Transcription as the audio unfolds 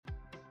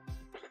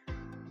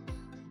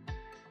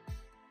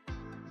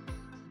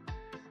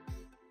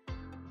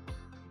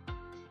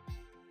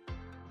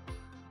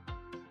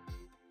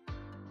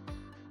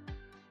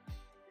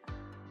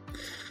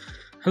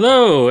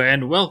Hello,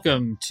 and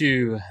welcome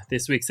to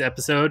this week's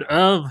episode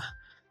of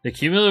the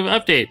Cumulative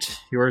Update,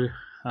 your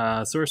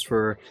source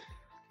for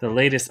the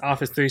latest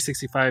Office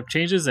 365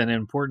 changes and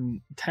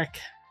important tech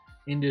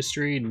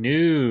industry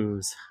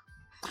news.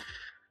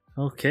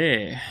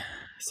 Okay,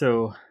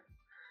 so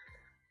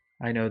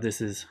I know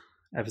this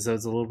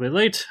episode's a little bit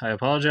late. I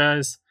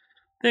apologize.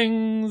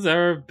 Things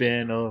have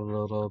been a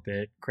little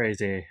bit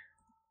crazy.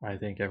 I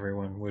think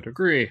everyone would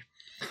agree.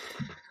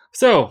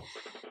 So,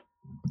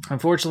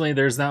 unfortunately,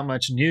 there's not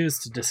much news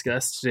to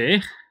discuss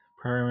today.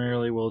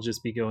 Primarily, we'll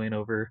just be going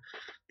over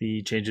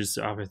the changes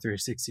to Office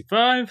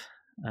 365.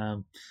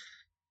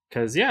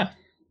 Because,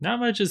 not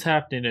much is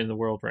happening in the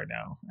world right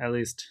now. At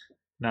least,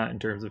 not in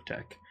terms of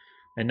tech.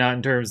 And not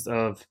in terms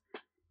of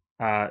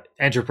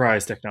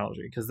enterprise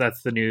technology. Because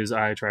that's the news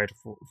I try to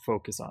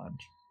focus on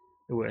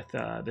with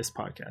this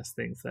podcast.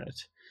 Things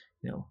that,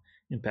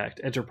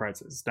 impact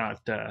enterprises.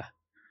 Not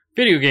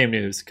video game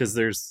news. Because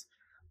there's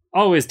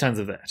always tons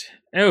of that.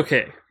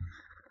 Okay,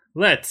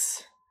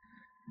 let's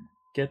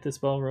get this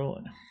ball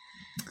rolling.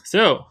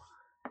 So,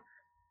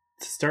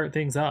 to start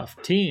things off,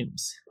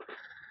 Teams.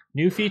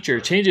 New feature,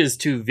 changes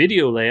to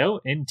video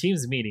layout in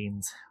Teams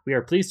meetings. We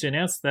are pleased to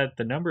announce that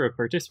the number of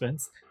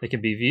participants that can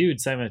be viewed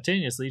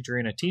simultaneously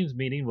during a Teams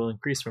meeting will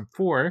increase from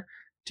 4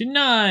 to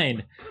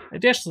 9.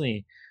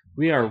 Additionally,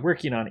 we are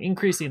working on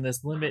increasing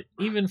this limit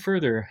even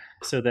further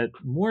so that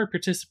more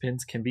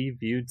participants can be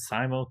viewed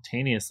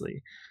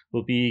simultaneously.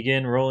 We'll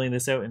begin rolling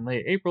this out in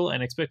late April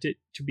and expect it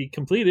to be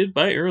completed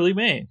by early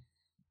May.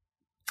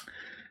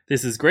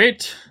 This is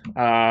great.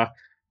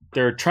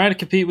 They're trying to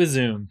compete with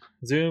Zoom.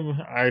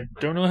 Zoom, I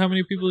don't know how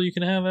many people you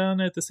can have on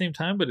at the same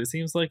time, but it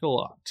seems like a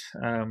lot.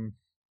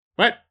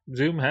 But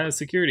Zoom has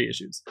security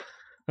issues.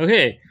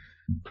 Okay.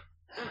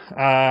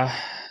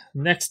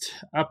 Next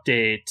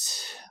update.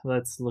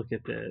 Let's look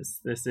at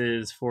this. This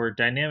is for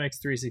Dynamics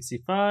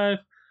 365.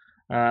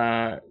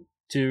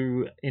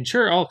 To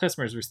ensure all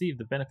customers receive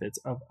the benefits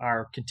of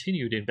our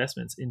continued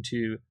investments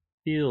into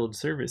field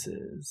service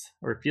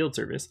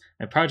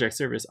and project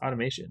service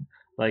automation,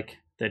 like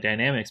the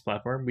Dynamics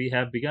platform, we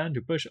have begun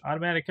to push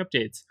automatic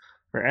updates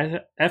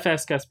for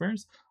FS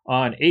customers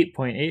on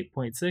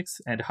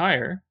 8.8.6 and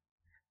higher,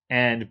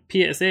 and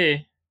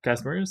PSA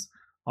customers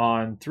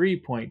on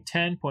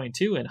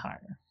 3.10.2 and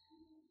higher.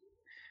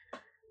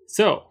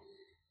 So,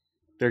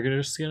 they're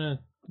just going to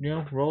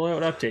roll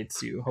out updates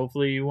to you.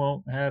 Hopefully you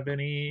won't have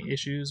any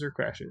issues or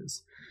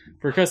crashes.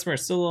 For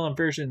customers still on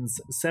versions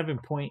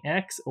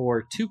 7.x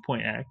or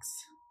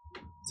 2.x,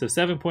 so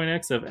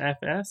 7.x of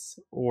FS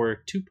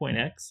or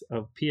 2.x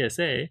of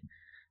PSA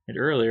and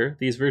earlier,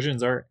 these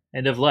versions are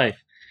end of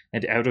life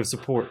and out of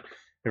support.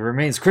 It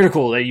remains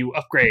critical that you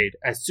upgrade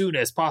as soon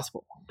as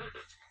possible.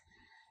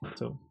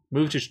 So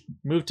move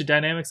to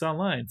Dynamics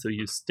Online so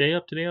you stay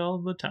up to date all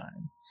the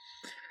time.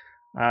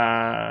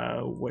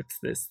 What's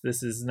this?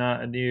 This is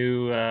not a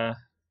new.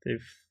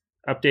 They've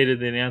updated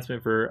the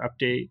announcement for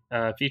update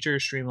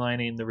features,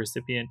 streamlining the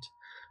recipient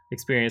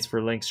experience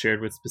for links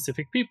shared with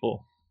specific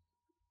people.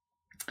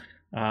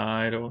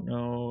 I don't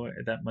know.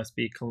 That must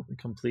be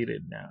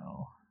completed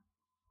now.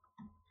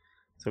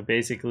 So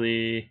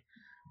basically,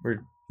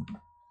 we're,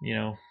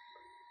 yeah.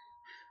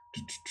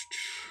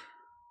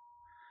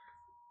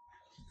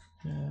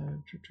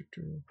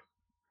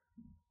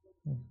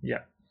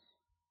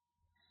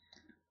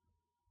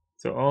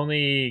 So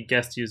only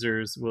guest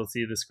users will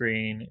see the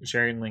screen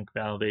sharing link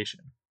validation.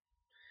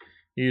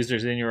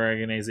 Users in your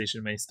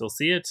organization may still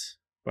see it,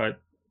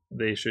 but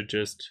they should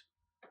just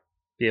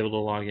be able to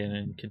log in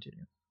and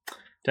continue.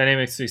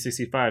 Dynamics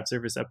 365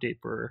 Service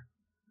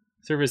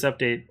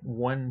Update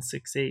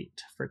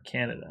 168 for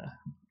Canada.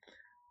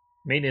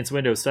 Maintenance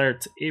window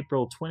starts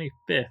April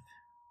 25th,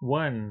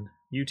 1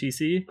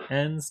 UTC,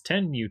 ends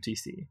 10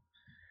 UTC.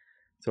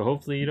 So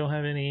hopefully you don't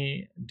have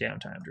any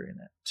downtime during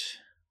that.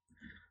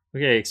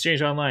 Okay,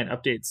 Exchange Online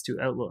updates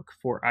to Outlook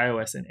for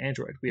iOS and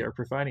Android. We are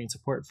providing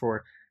support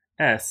for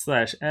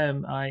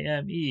S/MIME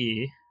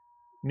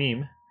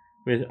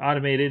with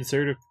automated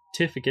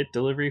certificate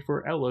delivery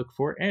for Outlook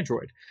for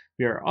Android.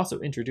 We are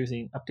also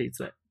introducing updates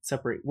that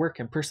separate work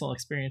and personal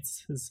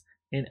experiences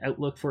in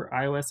Outlook for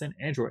iOS and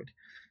Android.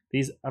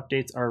 These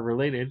updates are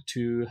related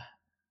to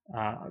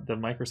the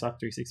Microsoft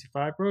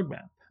 365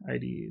 roadmap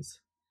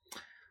IDs.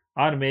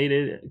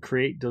 Automated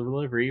create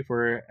delivery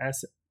for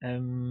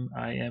SMIME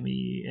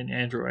in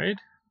Android.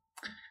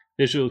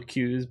 Visual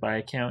cues by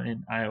account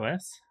in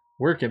iOS.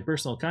 Work and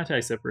personal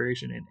contact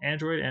separation in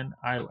Android and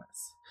iOS.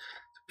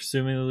 So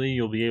presumably,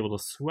 you'll be able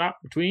to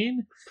swap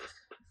between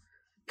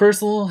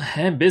personal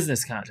and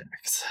business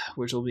contacts,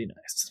 which will be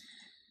nice.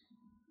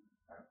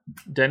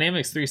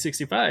 Dynamics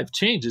 365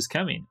 change is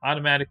coming.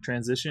 Automatic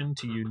transition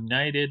to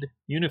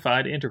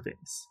unified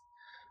interface.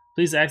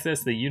 Please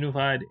access the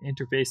Unified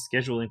Interface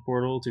Scheduling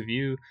portal to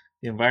view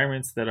the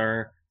environments that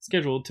are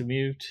scheduled to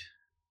be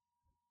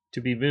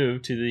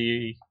moved to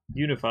the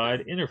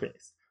Unified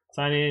Interface.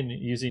 Sign in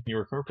using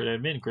your corporate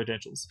admin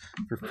credentials.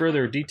 For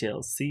further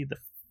details, see the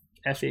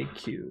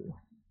FAQ.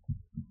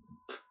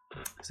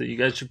 So you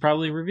guys should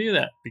probably review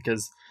that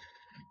because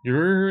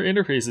your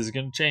interface is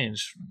going to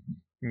change,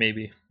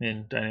 maybe,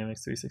 in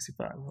Dynamics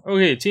 365.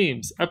 Okay,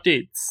 Teams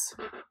updates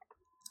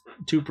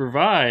to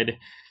provide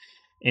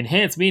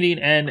enhanced meeting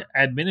and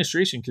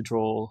administration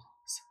controls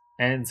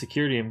and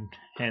security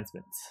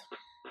enhancements.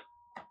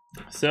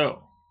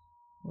 So,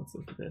 let's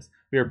look at this.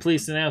 We are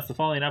pleased to announce the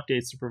following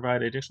updates to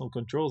provide additional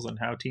controls on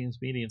how Teams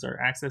meetings are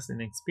accessed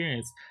and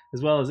experienced,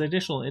 as well as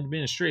additional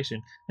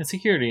administration and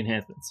security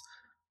enhancements.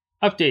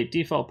 Update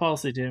default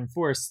policy to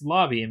enforce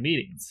lobby in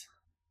meetings.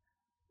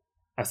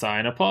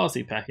 Assign a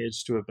policy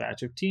package to a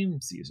batch of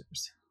Teams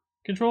users.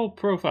 Control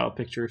profile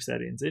picture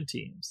settings in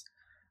Teams.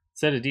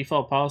 Set a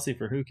default policy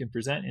for who can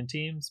present in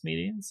Teams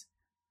meetings.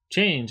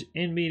 Change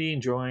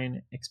in-meeting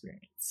join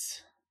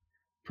experience.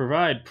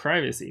 Provide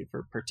privacy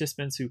for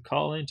participants who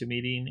call into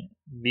meeting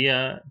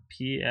via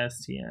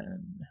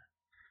PSTN.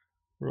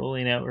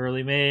 Rolling out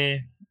early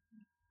May.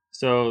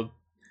 So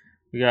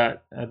we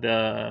got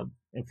the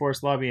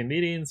enforced lobby in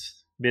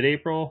meetings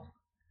mid-April.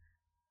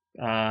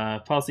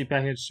 Policy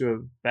package to a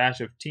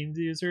batch of Teams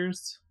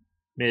users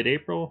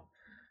mid-April.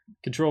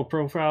 Control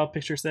profile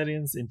picture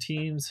settings in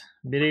Teams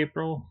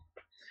mid-April.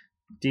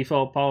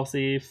 Default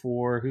policy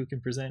for who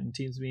can present in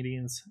Teams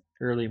meetings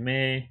early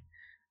May.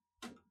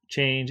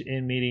 Change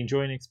in meeting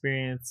join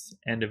experience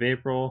end of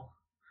April.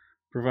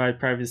 Provide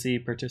privacy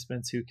for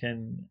participants who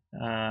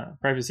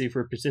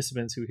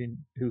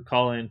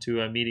call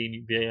into a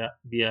meeting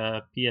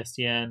via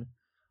PSTN.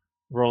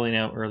 Rolling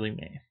out early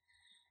May.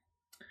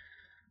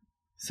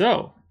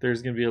 So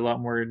there's going to be a lot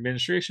more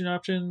administration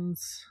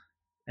options,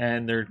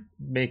 and they're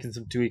making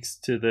some tweaks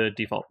to the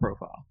default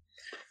profile.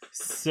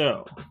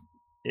 So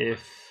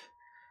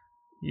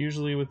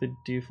usually with the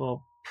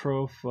default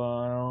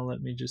profile,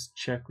 let me just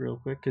check real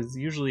quick, because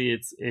usually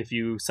it's if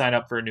you sign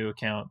up for a new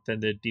account, then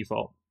the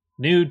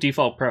new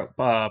default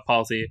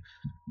policy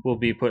will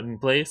be put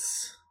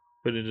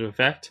into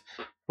effect.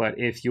 But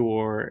if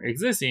you're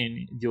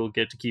existing, you'll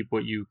get to keep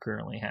what you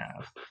currently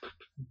have.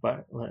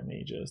 But let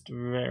me just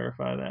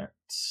verify that.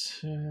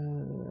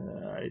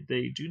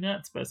 They do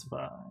not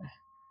specify.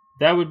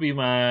 That would be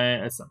my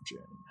assumption.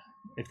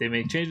 If they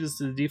make changes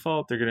to the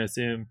default, they're going to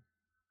assume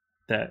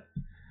that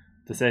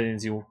the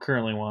settings you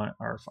currently want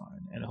are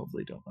fine, and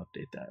hopefully don't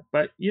update that.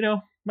 But,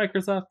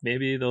 Microsoft,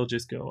 maybe they'll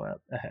just go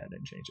ahead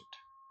and change it.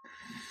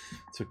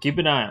 So keep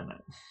an eye on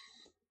that.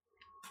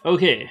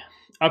 Okay,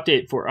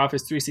 update for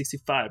Office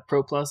 365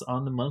 Pro Plus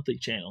on the monthly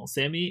channel,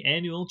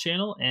 semi-annual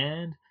channel,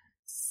 and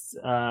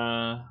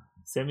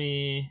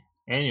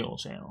semi-annual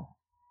channel.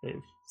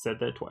 They've said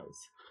that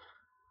twice.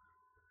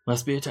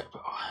 Must be a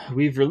typo.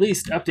 We've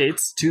released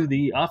updates to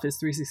the Office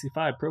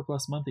 365 Pro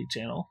Plus monthly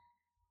channel,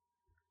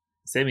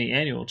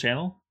 semi-annual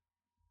channel,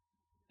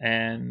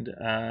 and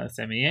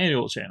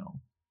semi-annual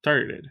channel.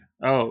 Targeted.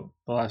 Oh,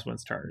 the last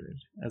one's targeted,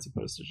 as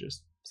opposed to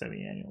just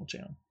semi-annual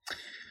channel.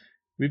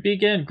 We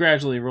began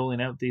gradually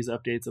rolling out these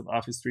updates of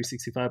Office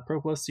 365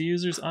 Pro Plus to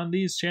users on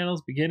these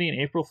channels beginning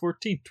April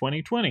 14th,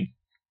 2020.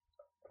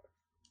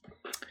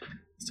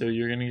 So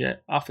you're going to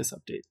get Office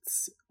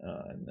updates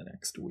in the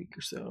next week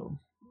or so.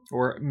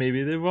 Or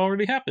maybe they've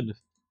already happened.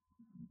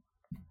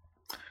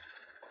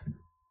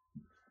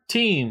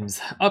 Teams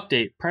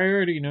update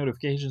priority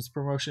notifications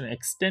promotion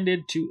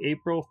extended to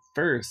April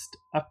 1st.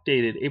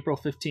 Updated April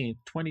 15th,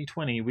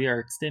 2020. We are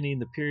extending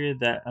the period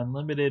that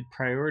unlimited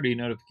priority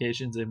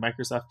notifications in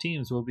Microsoft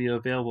Teams will be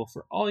available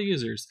for all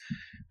users.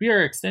 We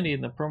are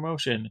extending the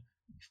promotion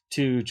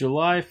to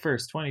July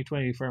 1st,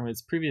 2020 from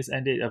its previous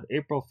end date of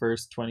April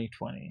 1st,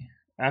 2020.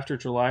 After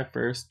July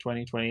 1st,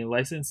 2020,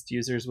 licensed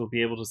users will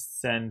be able to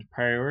send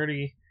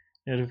priority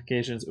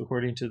notifications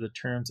according to the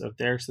terms of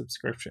their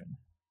subscription.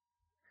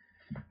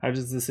 How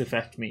does this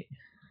affect me?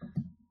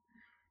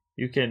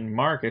 You can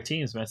mark a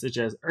Teams message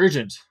as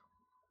urgent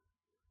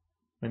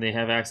when they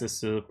have access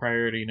to the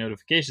priority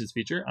notifications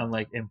feature.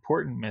 Unlike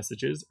important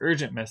messages,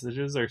 urgent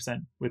messages are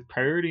sent with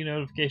priority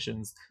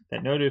notifications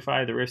that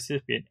notify the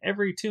recipient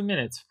every 2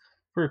 minutes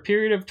for a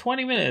period of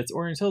 20 minutes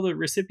or until the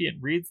recipient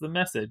reads the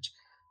message.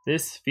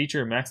 This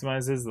feature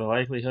maximizes the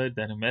likelihood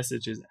that a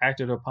message is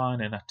acted upon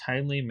in a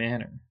timely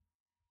manner.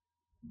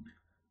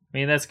 I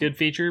mean, that's a good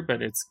feature,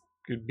 but it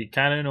could be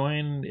kind of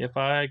annoying if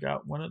I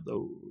got one of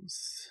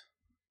those.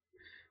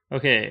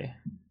 Okay.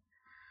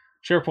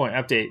 SharePoint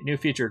update. New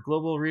feature.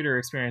 Global reader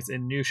experience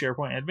in new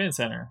SharePoint Admin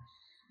Center.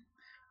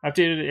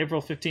 Updated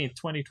April 15th,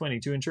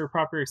 2020. To ensure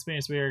proper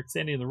experience, we are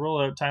extending the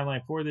rollout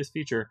timeline for this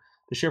feature.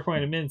 The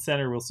SharePoint Admin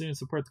Center will soon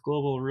support the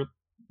global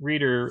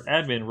reader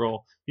admin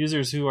role.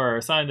 Users who are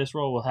assigned this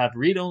role will have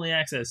read-only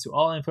access to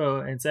all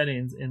info and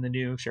settings in the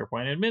new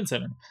SharePoint Admin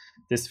Center.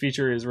 This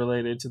feature is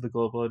related to the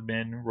global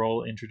admin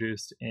role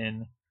introduced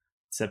in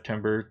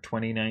September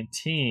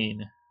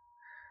 2019.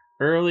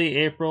 Early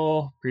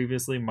April,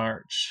 previously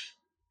March.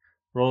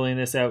 Rolling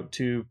this out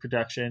to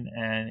production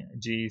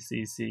and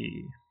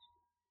GCC.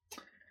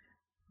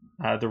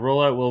 The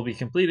rollout will be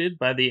completed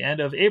by the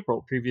end of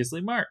April, previously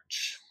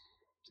March.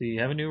 So you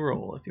have a new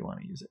role if you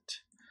want to use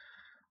it.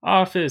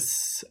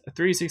 Office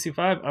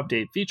 365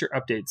 update. Feature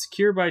update.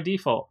 Secure by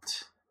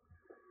default.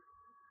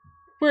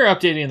 We're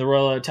updating the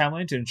rollout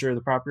timeline to ensure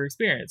the proper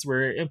experience.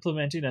 We're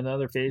implementing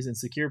another phase in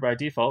Secure by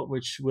Default,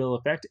 which will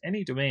affect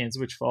any domains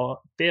which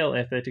fail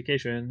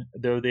authentication,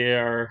 though they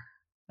are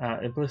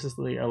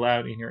implicitly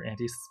allowed in your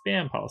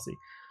anti-spam policy.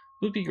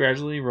 We'll be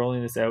gradually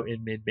rolling this out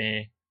in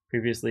mid-May,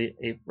 previously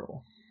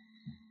April.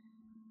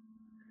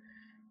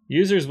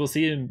 Users will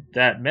see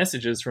that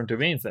messages from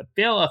domains that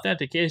fail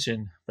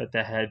authentication, but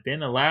that had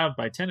been allowed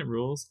by tenant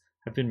rules,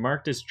 have been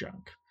marked as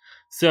junk.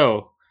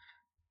 So,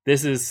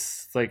 this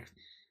is like,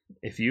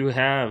 if you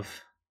have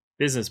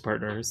business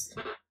partners,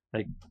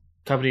 like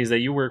companies that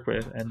you work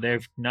with, and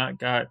they've not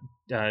got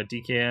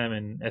DKM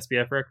and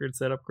SPF records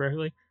set up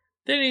correctly,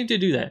 they need to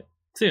do that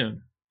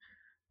soon.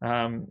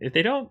 If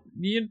they don't,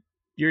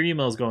 your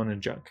email is going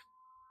in junk,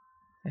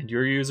 and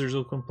your users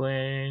will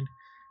complain,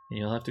 and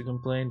you'll have to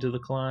complain to the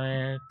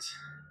client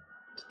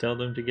to tell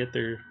them to get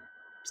their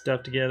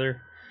stuff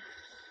together.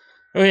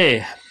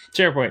 Okay,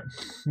 SharePoint,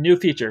 new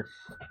feature.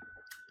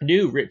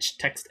 New rich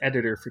text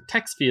editor for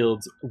text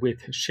fields with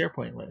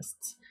SharePoint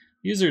lists.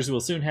 Users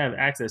will soon have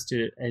access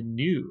to a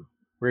new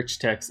rich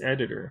text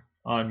editor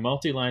on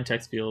multi-line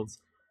text fields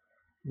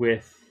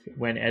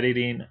when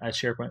editing a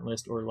SharePoint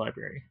list or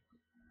library.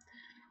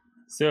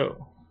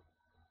 So,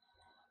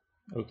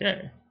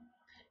 okay.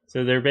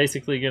 So they're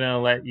basically going to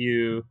let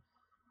you,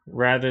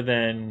 rather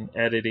than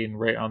editing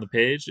right on the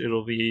page,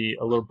 it'll be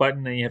a little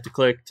button that you have to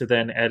click to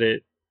then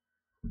edit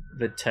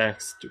the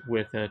text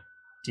with a,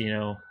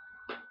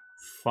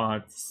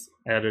 fonts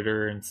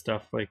editor and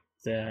stuff like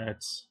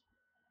that.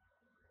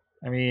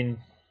 I mean,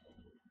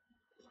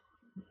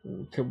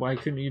 why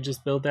couldn't you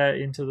just build that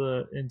into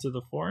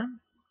the form?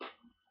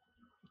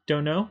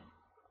 Don't know.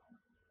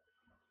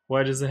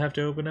 Why does it have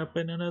to open up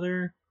in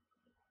another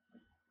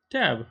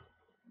tab?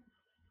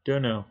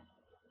 Don't know.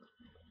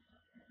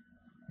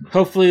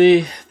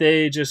 Hopefully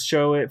they just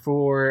show it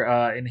for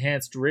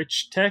enhanced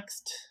rich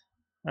text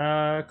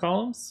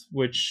columns,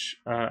 which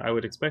I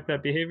would expect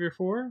that behavior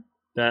for.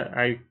 That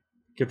I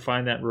could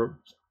find that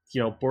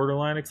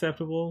borderline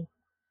acceptable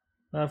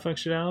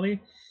functionality.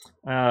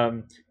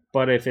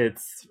 But if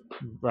it's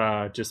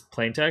just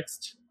plain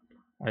text,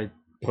 I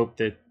hope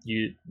that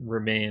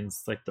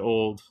remains like the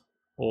old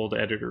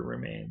editor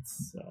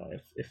remains.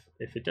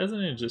 If it doesn't,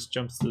 it just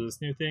jumps to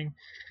this new thing.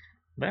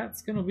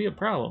 That's going to be a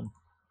problem.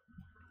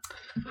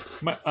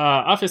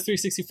 Office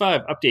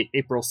 365 update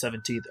April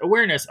 17th.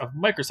 Awareness of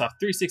Microsoft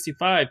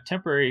 365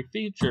 temporary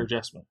feature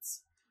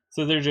adjustments.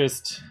 So they're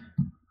just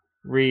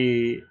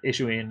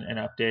reissuing an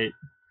update.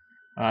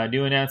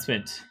 New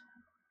announcement.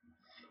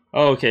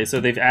 Okay,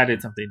 so they've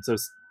added something. So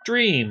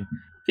Stream,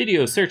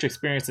 video search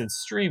experience in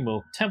Stream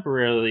will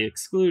temporarily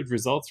exclude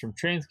results from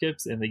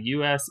transcripts in the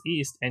US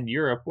East and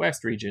Europe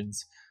West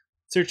regions.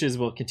 Searches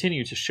will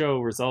continue to show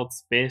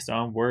results based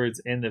on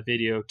words in the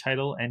video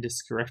title and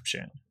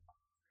description.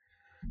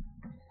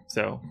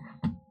 So,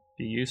 if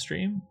you use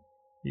Stream,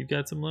 you've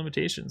got some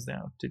limitations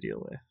now to deal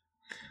with.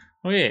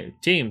 Okay,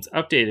 Teams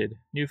updated.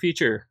 New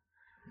feature.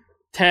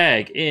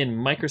 Tag in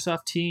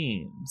Microsoft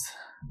Teams.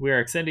 We are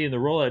extending the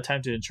rollout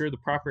time to ensure the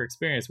proper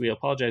experience. We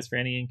apologize for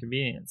any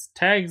inconvenience.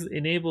 Tags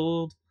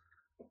enable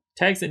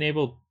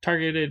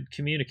targeted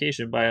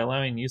communication by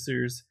allowing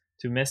users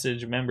to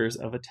message members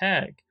of a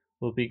tag.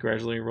 We'll be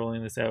gradually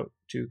rolling this out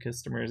to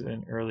customers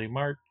in early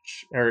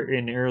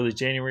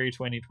January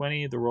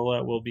 2020. The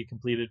rollout will be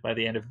completed by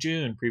the end of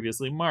June,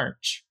 previously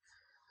March.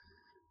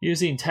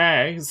 Using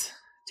tags,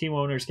 team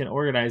owners can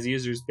organize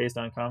users based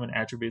on common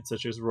attributes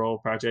such as role,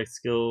 project,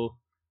 skill,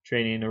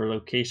 training, or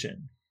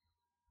location.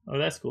 Oh,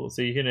 that's cool.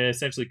 So you can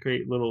essentially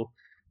create little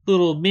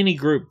mini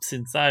groups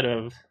inside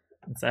of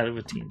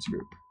a Teams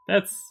group.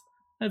 That's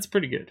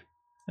pretty good.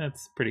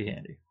 That's pretty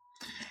handy.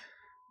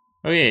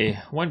 Okay,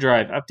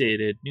 OneDrive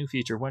updated. New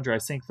feature,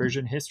 OneDrive Sync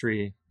version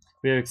history.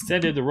 We have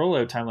extended the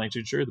rollout timeline to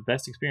ensure the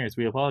best experience.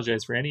 We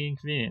apologize for any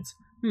inconvenience.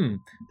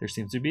 There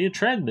seems to be a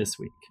trend this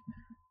week.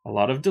 A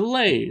lot of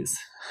delays.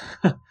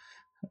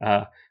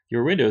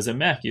 Your Windows and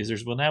Mac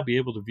users will now be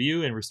able to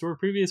view and restore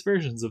previous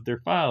versions of their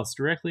files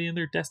directly in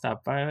their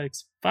desktop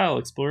file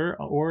explorer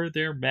or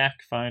their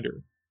Mac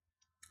Finder.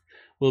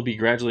 We'll be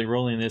gradually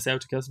rolling this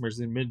out to customers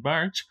in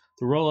mid-March.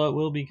 The rollout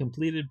will be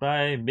completed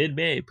by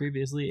mid-May,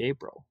 previously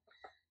April.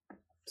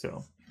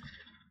 So,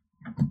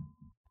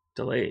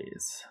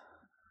 delays.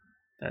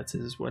 That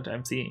is what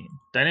I'm seeing.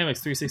 Dynamics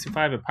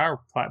 365 and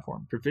Power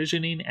Platform,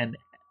 provisioning and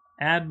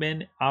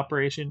admin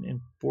operation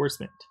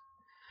enforcement.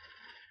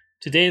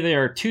 Today,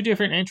 there are two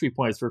different entry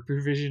points for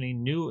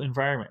provisioning new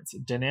environments,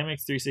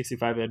 Dynamics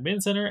 365 Admin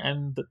Center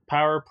and the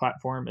Power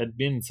Platform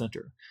Admin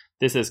Center.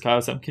 This has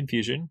caused some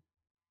confusion,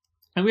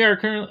 and we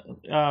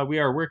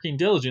are working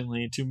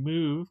diligently to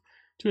move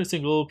to a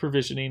single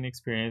provisioning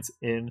experience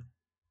in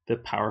the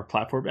Power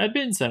Platform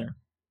Admin Center.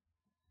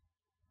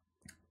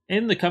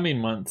 In the coming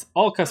months,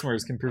 all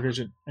customers can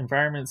provision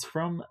environments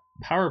from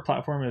Power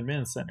Platform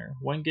Admin Center.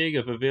 1 gig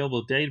of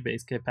available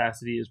database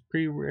capacity is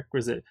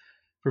prerequisite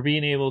for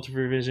being able to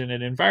provision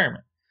an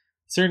environment.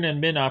 Certain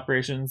admin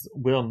operations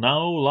will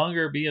no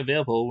longer be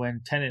available when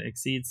tenant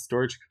exceeds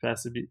storage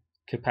capacity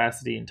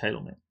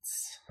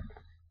entitlements.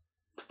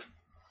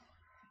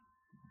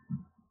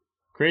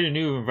 Create a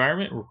new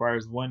environment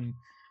requires 1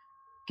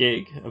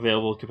 gig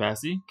available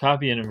capacity.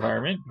 Copy an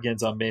environment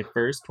begins on May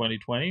 1st,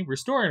 2020.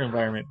 Restore an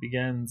environment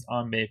begins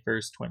on May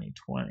 1st,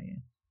 2020.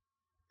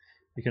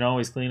 You can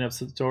always clean up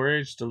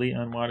storage, delete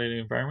unwanted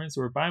environments,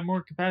 or buy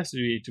more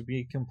capacity to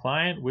be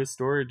compliant with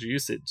storage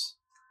usage.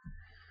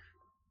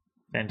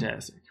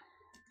 Fantastic.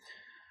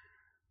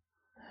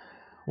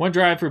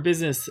 OneDrive for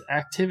Business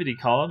activity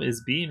column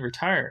is being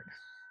retired.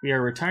 We are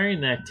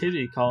retiring the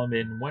activity column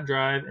in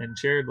OneDrive and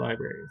shared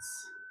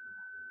libraries.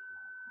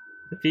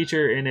 The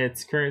feature in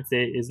its current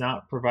state is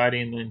not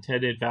providing the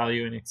intended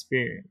value and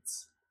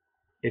experience.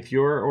 If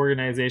your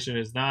organization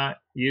is not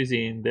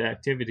using the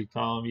activity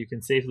column, you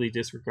can safely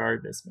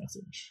disregard this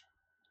message.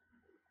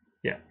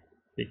 Yeah,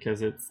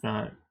 because it's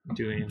not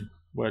doing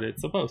what it's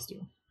supposed to.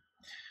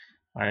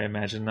 I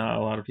imagine not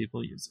a lot of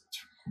people use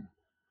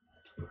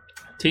it.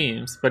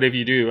 Teams, but if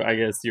you do, I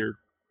guess you're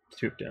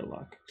too out of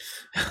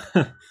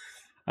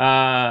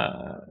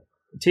luck.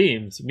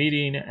 Teams,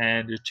 meeting,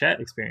 and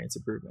chat experience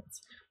improvements.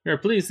 We are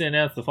pleased to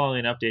announce the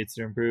following updates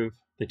to improve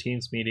the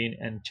Teams meeting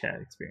and chat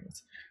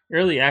experience.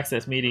 Early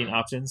access meeting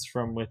options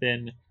from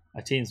within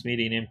a Teams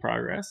meeting in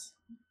progress,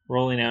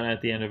 rolling out at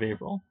the end of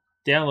April.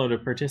 Download a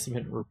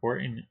participant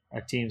report in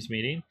a Teams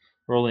meeting,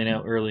 rolling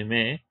out early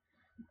May.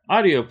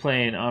 Audio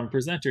playing on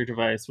presenter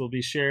device will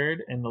be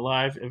shared in the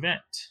live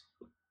event,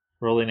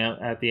 rolling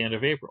out at the end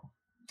of April.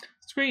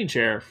 Screen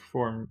share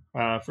from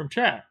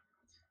chat,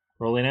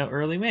 rolling out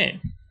early May.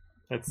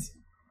 That's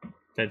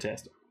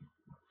fantastic.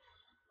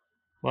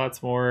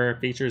 Lots more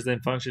features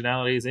and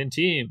functionalities in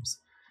Teams.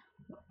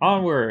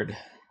 Onward.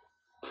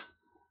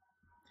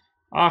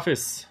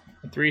 Office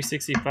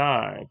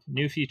 365.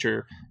 New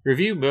feature.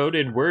 Review mode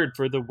in Word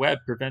for the web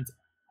prevents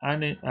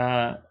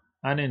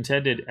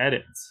unintended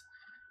edits.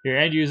 Your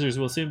end users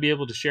will soon be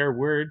able to share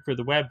Word for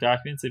the web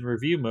documents in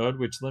review mode,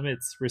 which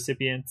limits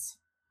recipients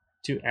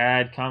to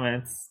adding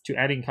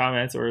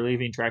comments or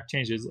leaving track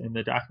changes in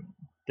the document.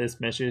 This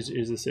message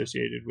is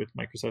associated with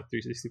Microsoft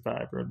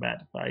 365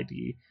 Roadmap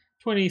ID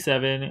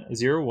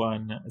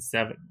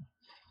 27017.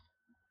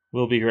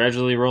 We'll be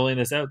gradually rolling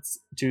this out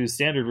to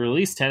standard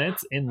release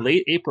tenants in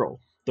late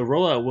April. The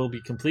rollout will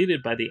be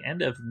completed by the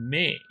end of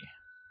May.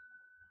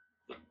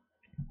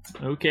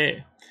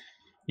 Okay.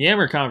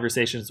 Yammer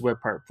Conversations web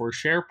part for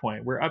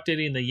SharePoint. We're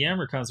updating the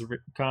Yammer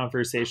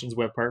Conversations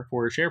web part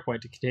for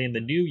SharePoint to contain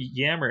the new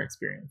Yammer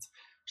experience.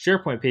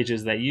 SharePoint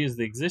pages that use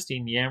the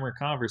existing Yammer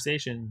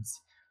Conversations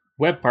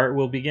web part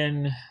will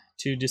begin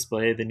to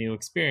display the new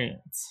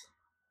experience.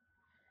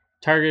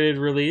 Targeted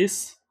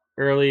release,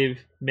 early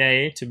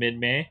May to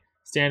mid-May.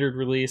 Standard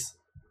release,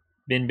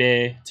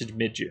 mid-May to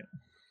mid-June.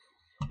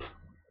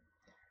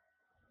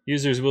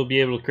 Users will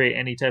be able to create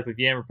any type of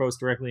Yammer post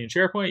directly in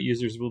SharePoint.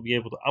 Users will be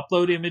able to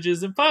upload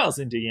images and files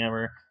into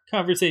Yammer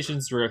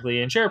Conversations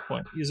directly in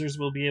SharePoint. Users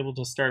will be able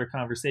to start a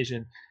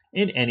conversation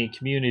in any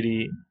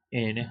community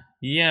in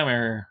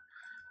Yammer.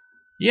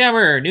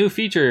 Yammer, new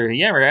feature,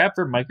 Yammer app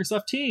for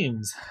Microsoft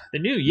Teams. The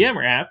new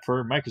Yammer app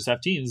for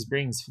Microsoft Teams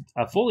brings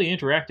a fully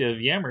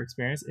interactive Yammer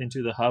experience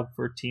into the hub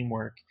for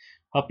teamwork,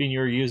 helping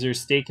your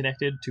users stay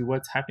connected to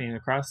what's happening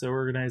across the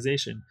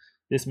organization.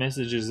 This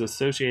message is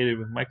associated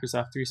with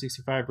Microsoft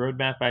 365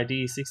 Roadmap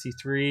ID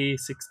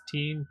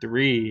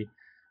 63163.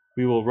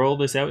 We will roll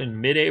this out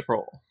in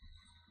mid-April.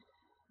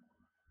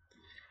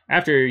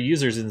 After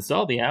users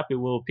install the app, it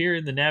will appear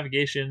in the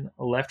navigation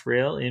left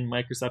rail in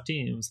Microsoft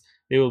Teams.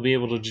 They will be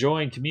able to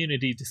join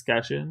community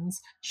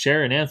discussions,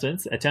 share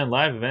announcements, attend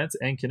live events,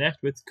 and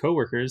connect with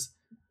coworkers,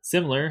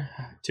 similar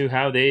to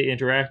how they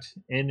interact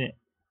in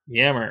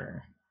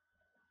Yammer.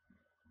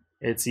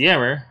 It's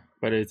Yammer,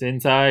 but it's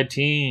inside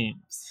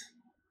Teams.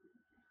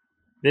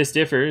 This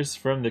differs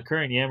from the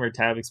current Yammer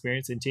tab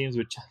experience in Teams,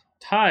 which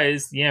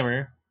ties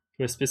Yammer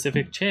to a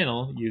specific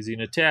channel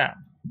using a tab.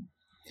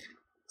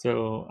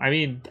 So, I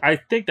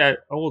think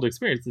that old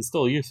experience is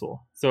still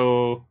useful.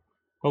 So,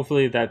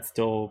 hopefully that's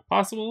still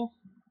possible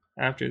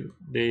after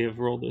they have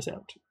rolled this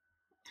out.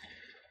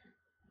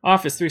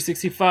 Office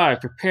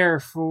 365, prepare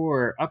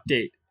for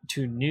update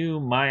to new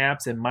My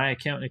Apps and My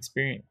Account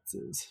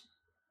experiences.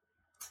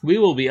 We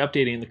will be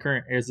updating the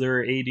current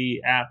Azure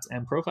AD apps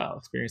and profile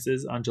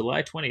experiences on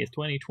July 20th,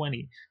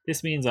 2020.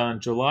 This means on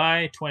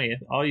July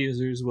 20th, all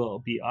users will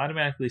be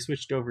automatically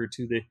switched over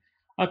to the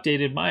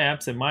updated My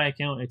Apps and My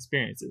Account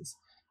experiences.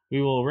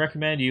 We will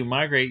recommend you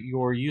migrate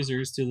your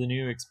users to the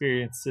new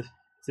experiences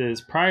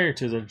prior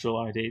to the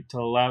July date to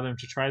allow them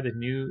to try the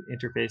new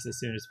interface as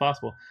soon as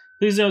possible.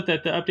 Please note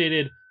that the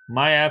updated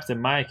My Apps and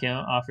My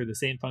Account offer the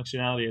same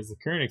functionality as the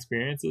current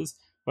experiences,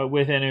 but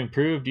with an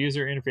improved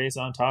user interface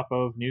on top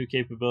of new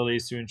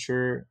capabilities to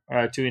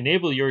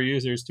enable your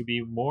users to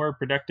be more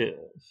productive.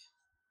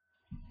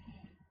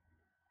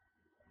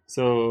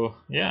 So,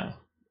 yeah.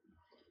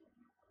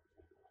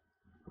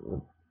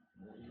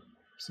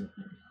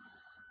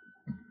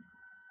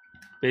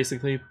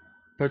 Basically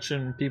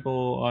pushing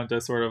people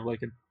onto sort of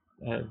like a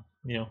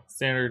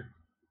standard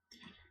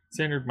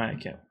My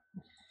Account.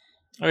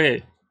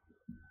 Okay.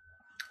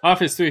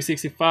 Office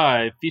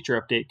 365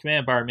 feature update,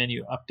 command bar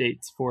menu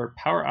updates for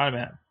Power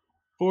Automate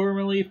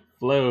formerly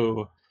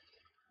Flow.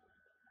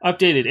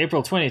 Updated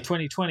April 20th,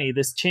 2020.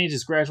 This change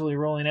is gradually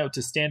rolling out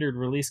to standard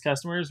release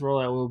customers.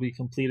 Rollout will be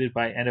completed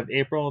by end of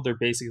April. They're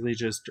basically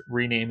just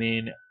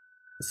renaming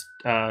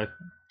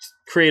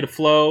Create a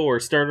Flow or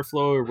Start a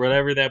Flow or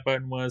whatever that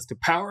button was to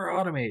Power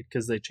Automate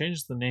because they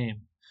changed the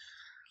name.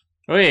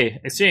 Okay,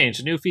 Exchange,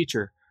 a new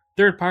feature.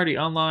 Third-party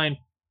online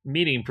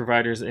meeting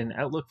providers in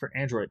Outlook for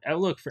Android.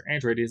 Outlook for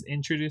Android is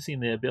introducing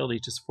the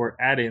ability to support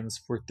add-ins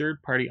for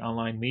third-party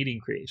online meeting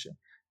creation.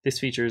 This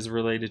feature is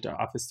related to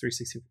Office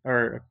 360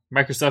 or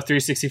Microsoft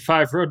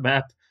 365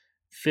 Roadmap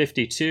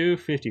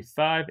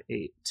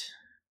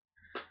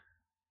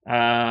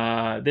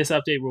 52.55.8. This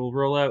update will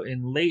roll out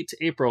in late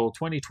April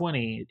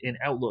 2020 in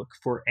Outlook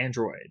for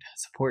Android.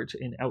 Support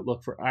in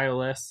Outlook for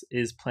iOS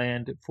is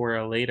planned for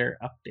a later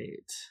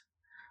update.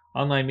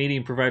 Online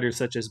meeting providers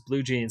such as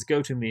BlueJeans,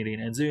 GoToMeeting,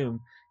 and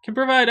Zoom can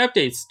provide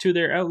updates to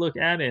their Outlook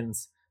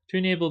add-ins to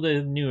enable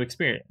the new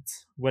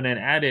experience. When an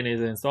add-in is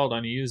installed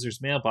on a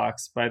user's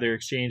mailbox by their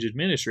Exchange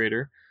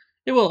administrator,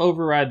 it will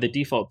override the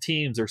default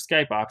Teams or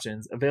Skype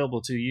options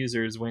available to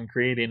users when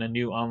creating a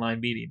new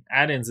online meeting.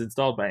 Add-ins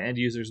installed by end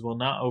users will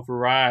not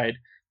override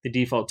the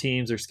default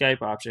Teams or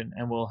Skype option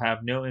and will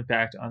have no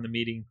impact on the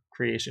meeting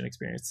creation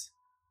experience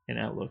in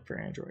Outlook for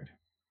Android.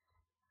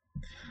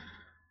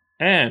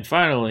 And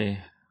finally,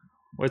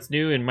 what's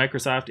new in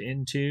Microsoft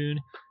Intune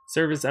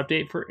service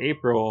update for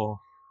April?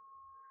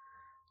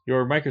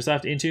 Your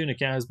Microsoft Intune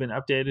account has been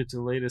updated to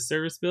the latest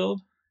service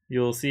build.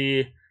 You'll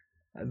see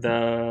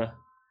the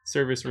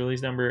service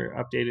release number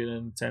updated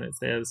and tenant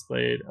status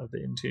displayed of the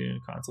Intune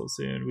console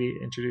soon. We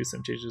introduced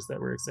some changes that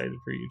we're excited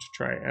for you to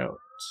try out.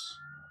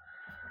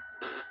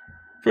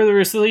 For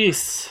this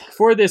release,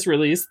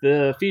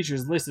 the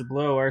features listed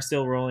below are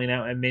still rolling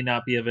out and may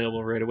not be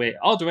available right away.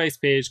 All device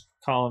page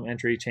column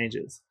entry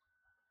changes.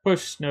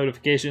 Push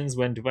notifications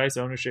when device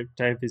ownership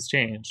type is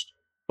changed.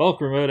 Bulk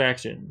remote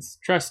actions.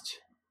 Trusted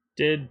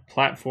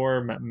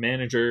platform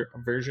manager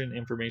version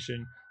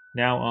information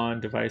now on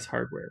device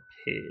hardware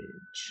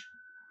page.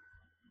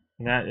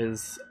 And that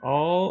is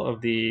all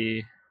of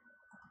the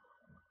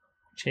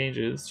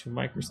changes to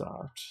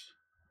Microsoft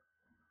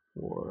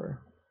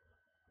for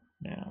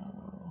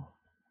now.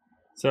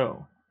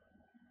 So,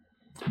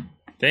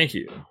 thank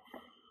you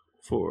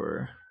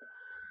for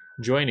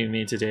joining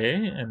me today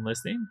and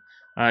listening.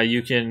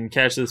 You can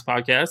catch this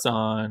podcast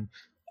on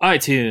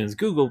iTunes,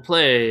 Google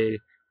Play,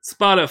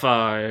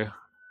 Spotify,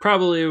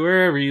 probably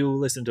wherever you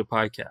listen to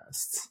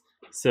podcasts.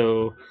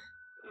 So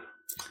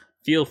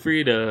feel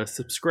free to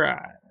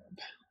subscribe,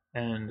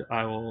 and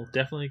I will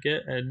definitely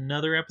get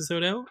another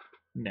episode out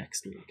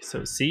next week.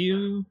 So see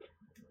you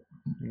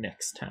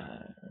next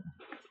time.